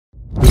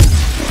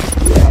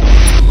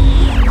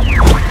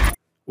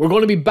We're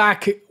going to be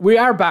back. We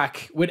are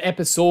back with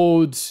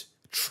episode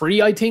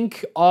 3, I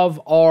think, of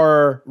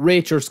our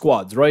Rate Your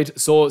Squads, right?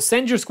 So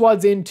send your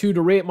squads into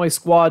the Rate My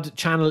Squad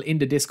channel in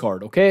the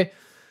Discord, okay?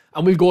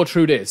 And we'll go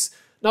through this.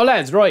 Now,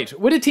 lads, right,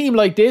 with a team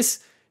like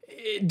this,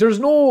 there's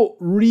no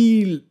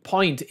real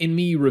point in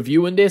me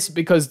reviewing this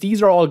because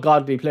these are all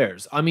godly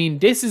players. I mean,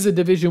 this is a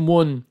Division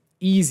 1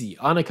 easy,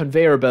 on a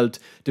conveyor belt,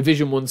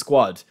 Division 1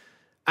 squad.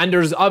 And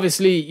there's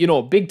obviously, you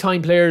know, big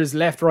time players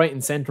left, right,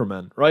 and centre,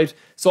 man, right?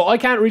 So I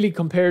can't really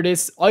compare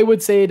this. I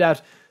would say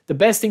that the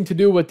best thing to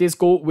do with this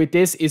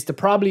is to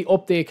probably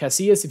update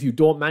Casillas if you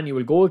don't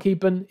manual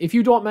goalkeeping. If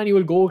you don't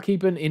manual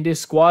goalkeeping in this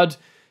squad,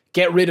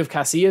 get rid of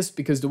Casillas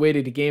because the way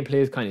that the gameplay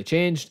has kind of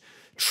changed.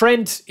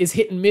 Trent is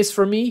hit and miss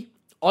for me.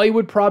 I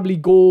would probably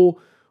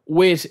go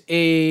with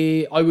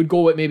maybe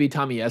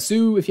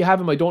Tomiyasu if you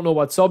have him. I don't know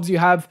what subs you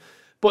have.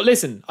 But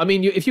listen, I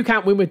mean, if you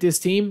can't win with this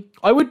team,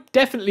 I would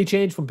definitely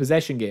change from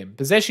possession game.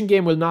 Possession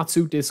game will not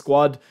suit this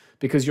squad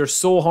because you're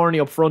so horny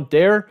up front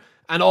there.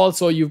 And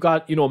also you've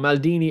got, you know,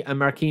 Maldini and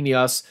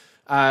Marquinhos,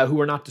 who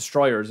are not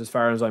destroyers as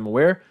far as I'm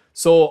aware.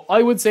 So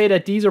I would say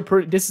that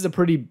this is a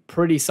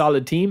pretty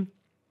solid team.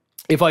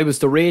 If I was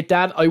to rate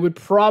that, I would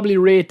probably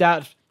rate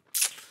that.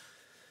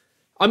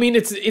 I mean,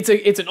 it's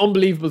an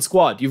unbelievable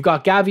squad. You've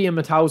got Gavi and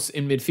Matthaus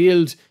in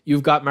midfield.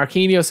 You've got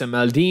Marquinhos and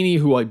Maldini,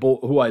 who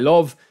I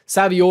love.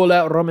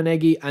 Saviola,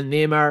 Romaneggi, and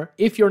Neymar.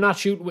 If you're not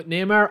shooting with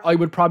Neymar, I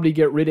would probably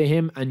get rid of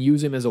him and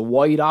use him as a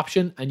wide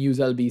option and use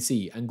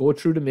LBC and go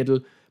through the middle.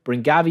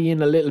 Bring Gavi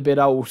in a little bit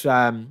out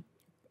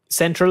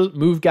central.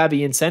 Move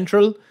Gavi in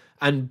central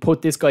and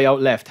put this guy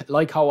out left,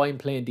 like how I'm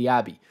playing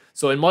Diaby.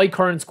 So in my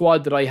current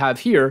squad that I have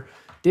here,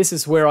 this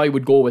is where I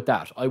would go with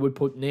that. I would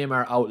put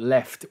Neymar out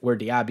left where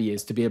Diaby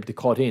is to be able to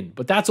cut in.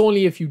 But that's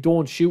only if you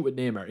don't shoot with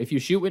Neymar. If you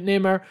shoot with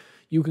Neymar,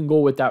 you can go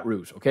with that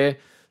route, okay?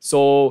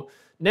 So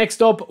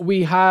next up,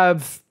 we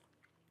have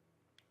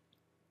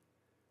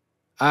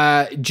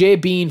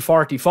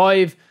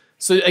JBean45.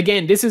 So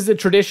again, this is the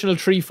traditional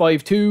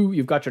 3-5-2.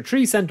 You've got your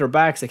 3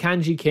 centre-backs,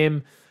 Akanji,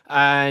 Kim,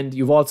 and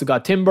you've also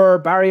got Timber,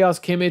 Barrios,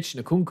 Kimmich,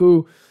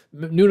 Nkunku,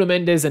 Nuno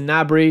Mendes, and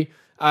Gnabry.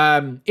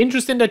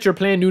 Interesting that you're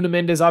playing Nuno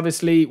Mendes,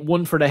 obviously,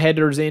 one for the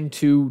headers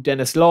into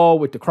Dennis Law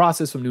with the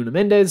crosses from Nuno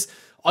Mendes.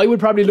 I would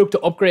probably look to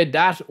upgrade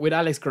that with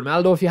Alex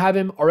Grimaldo if you have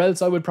him, or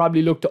else I would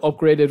probably look to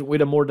upgrade it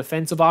with a more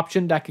defensive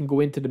option that can go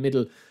into the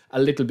middle a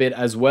little bit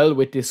as well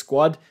with this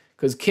squad,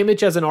 because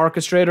Kimmich as an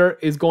orchestrator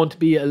is going to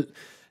be a...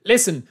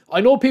 Listen, I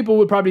know people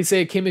would probably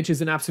say Kimmich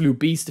is an absolute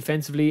beast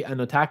defensively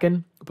and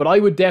attacking, but I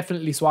would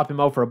definitely swap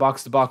him out for a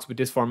box-to-box with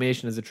this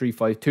formation as a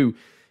 3-5-2.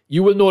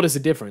 You will notice a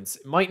difference.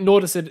 You might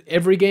notice it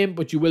every game,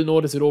 but you will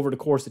notice it over the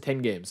course of 10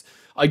 games.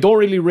 I don't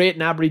really rate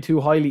Gnabry too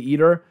highly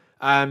either.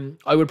 I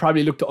would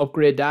probably look to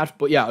upgrade that.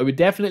 But yeah, I would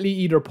definitely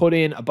either put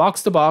in a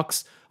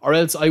box-to-box or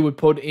else I would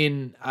put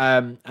in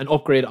an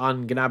upgrade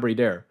on Gnabry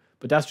there.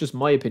 But that's just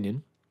my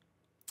opinion.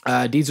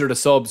 These are the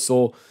subs,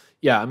 so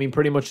yeah, I mean,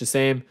 pretty much the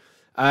same.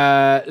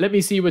 Let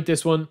me see with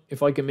this one,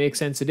 if I can make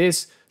sense of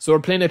this. So we're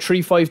playing a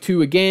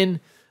 3-5-2 again.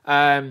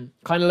 Kind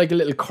of like a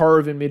little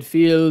curve in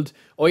midfield.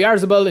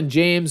 Oyarzabal and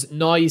James,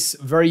 nice,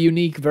 very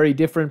unique, very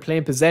different,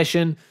 playing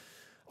possession.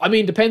 I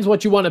mean, depends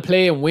what you want to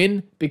play and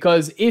win,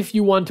 because if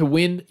you want to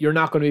win, you're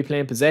not going to be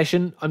playing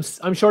possession.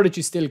 I'm sure that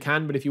you still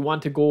can, but if you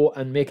want to go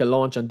and make a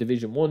launch on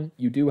Division 1,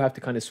 you do have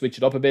to kind of switch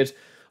it up a bit.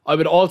 I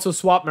would also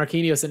swap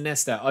Marquinhos and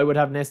Nesta. I would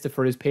have Nesta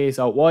for his pace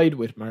out wide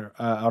with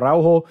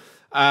Araujo.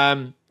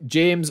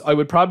 James, I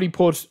would probably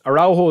put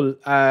Araujo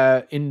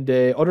in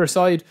the other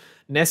side,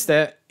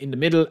 Nesta in the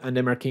middle, and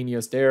then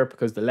Marquinhos there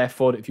because the left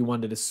foot if you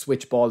wanted to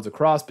switch balls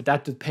across, but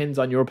that depends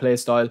on your play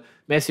style.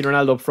 Messi,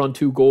 Ronaldo up front,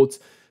 2 goats.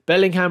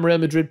 Bellingham, Real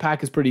Madrid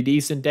pack is pretty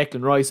decent.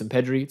 Declan Rice and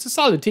Pedri. It's a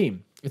solid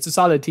team. It's a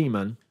solid team,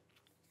 man.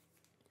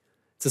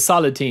 It's a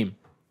solid team.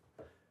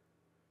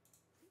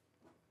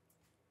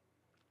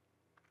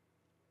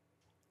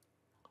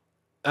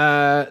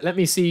 Let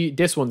me see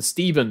this one,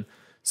 Steven.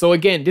 So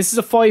again, this is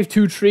a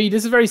 5-2-3.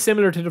 This is very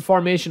similar to the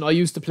formation I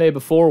used to play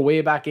before,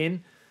 way back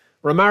in.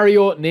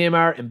 Romario,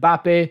 Neymar,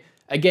 Mbappe.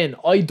 Again,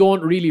 I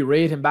don't really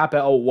rate Mbappe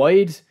out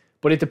wide,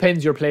 but it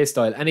depends your play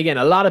style. And again,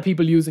 a lot of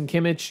people using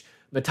Kimmich.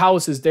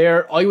 Matthaus is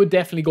there. I would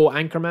definitely go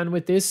anchorman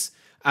with this.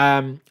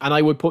 And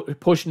I would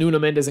push Nuno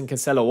Mendes and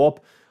Cancelo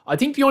up. I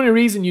think the only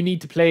reason you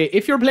need to play,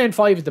 if you're playing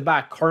 5 at the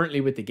back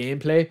currently with the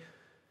gameplay,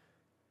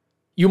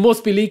 you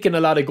must be leaking a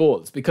lot of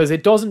goals because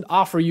it doesn't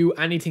offer you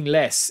anything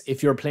less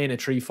if you're playing a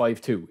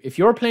 3-5-2. If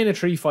you're playing a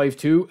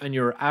 3-5-2 and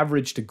you're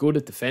average to good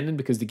at defending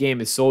because the game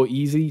is so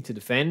easy to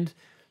defend,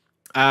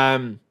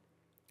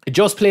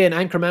 just play an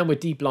anchorman with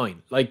deep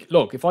line. Like,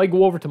 look, if I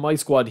go over to my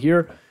squad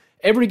here,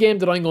 every game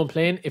that I'm going to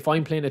play in, if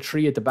I'm playing a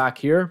 3 at the back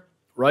here,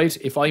 right,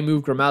 if I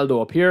move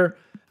Grimaldo up here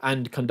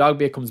and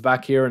Kondogbia comes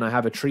back here and I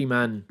have a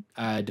 3-man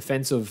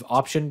defensive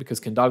option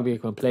because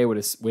Kondogbia can play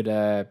with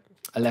a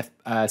left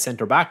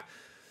centre-back,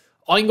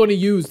 I'm going to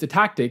use the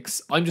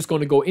tactics. I'm just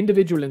going to go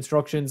individual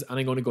instructions and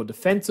I'm going to go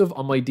defensive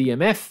on my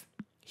DMF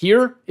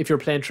here if you're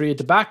playing 3 at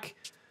the back.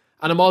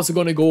 And I'm also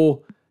going to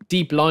go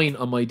deep line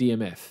on my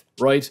DMF,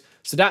 right?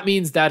 So that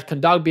means that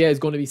Kondogbia is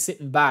going to be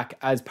sitting back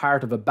as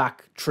part of a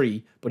back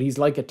three, but he's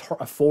like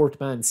a fourth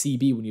man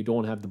CB when you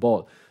don't have the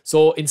ball.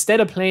 So instead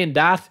of playing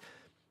that,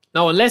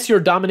 now unless you're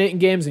dominating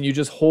games and you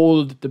just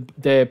hold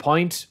the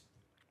point,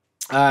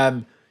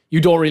 you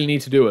don't really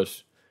need to do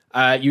it.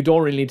 You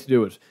don't really need to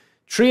do it.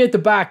 Three at the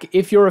back,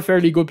 if you're a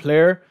fairly good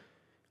player,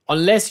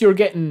 unless you're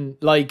getting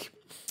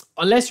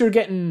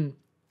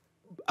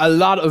a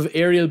lot of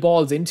aerial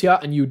balls into you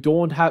and you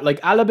don't have, like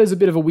Alaba is a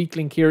bit of a weak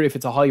link here if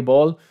it's a high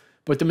ball,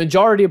 but the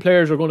majority of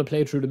players are going to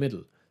play through the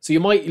middle. So you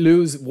might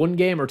lose 1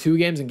 game or 2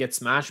 games and get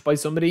smashed by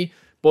somebody,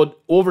 but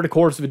over the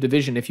course of a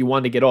division, if you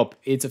want to get up,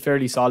 it's a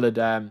fairly solid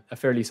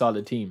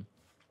team.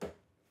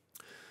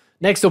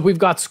 Next up, we've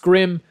got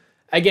Scrim.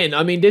 Again,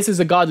 I mean, this is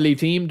a godly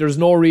team. There's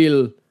no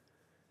real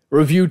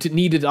review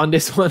needed on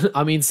this one.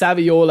 I mean,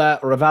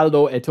 Saviola,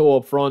 Rivaldo, Eto'o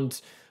up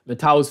front,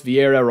 Mataus,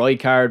 Vieira,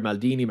 Rijkaard,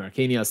 Maldini,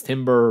 Marquinhos,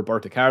 Timber,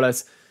 Berta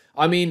Carlos.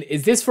 I mean,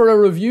 is this for a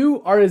review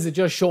or is it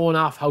just showing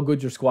off how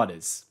good your squad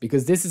is?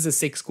 Because this is a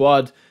 6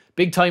 squad.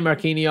 Big time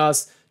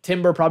Marquinhos.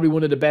 Timber, probably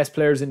one of the best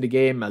players in the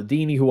game.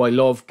 Maldini, who I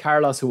love.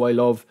 Carlos, who I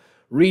love.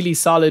 Really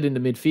solid in the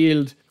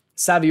midfield.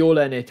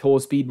 Saviola and Eto'o,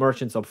 speed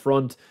merchants up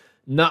front.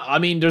 I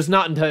mean, there's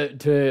nothing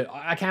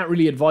I can't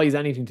really advise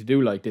anything to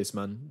do like this,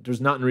 man. There's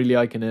nothing really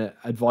I can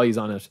advise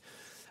on it.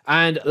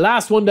 And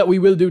last one that we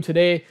will do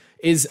today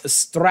is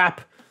Starp,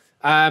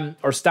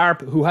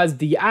 who has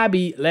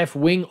Diaby left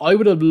wing. I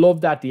would have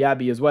loved that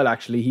Diaby as well,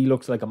 actually. He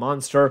looks like a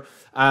monster.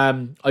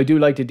 I do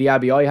like the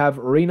Diaby I have.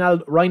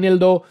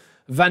 Reinildo.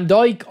 Van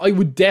Dijk, I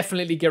would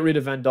definitely get rid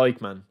of Van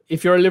Dijk, man.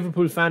 If you're a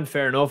Liverpool fan,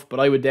 fair enough, but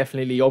I would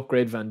definitely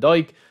upgrade Van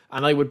Dijk,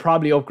 and I would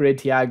probably upgrade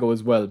Thiago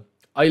as well.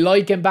 I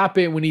like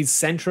Mbappe when he's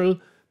central,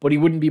 but he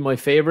wouldn't be my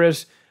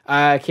favourite.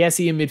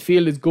 Kessie in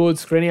midfield is good.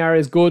 Skriniar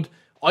is good.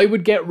 I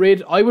would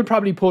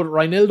probably put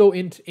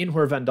Reinildo in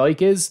where Van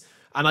Dijk is,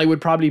 and I would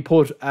probably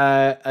put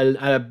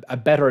a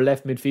better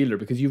left midfielder,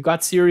 because you've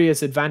got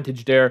serious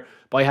advantage there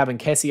by having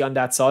Kessie on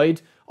that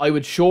side. I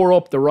would shore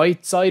up the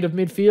right side of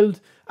midfield.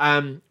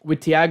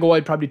 With Thiago,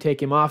 I'd probably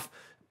take him off.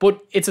 But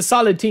it's a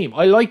solid team.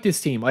 I like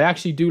this team. I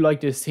actually do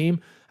like this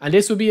team. And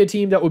this would be a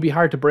team that would be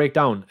hard to break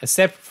down,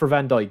 except for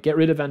Van Dijk. Get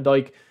rid of Van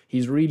Dijk.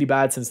 He's really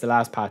bad since the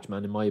last patch,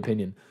 man, in my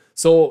opinion.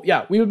 So,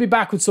 yeah, we will be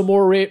back with some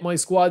more Rate My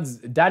Squads.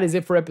 That is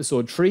it for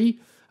episode 3.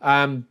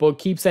 But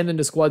keep sending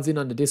the squads in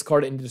on the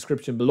Discord in the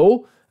description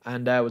below.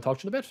 And we'll talk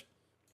to you in a bit.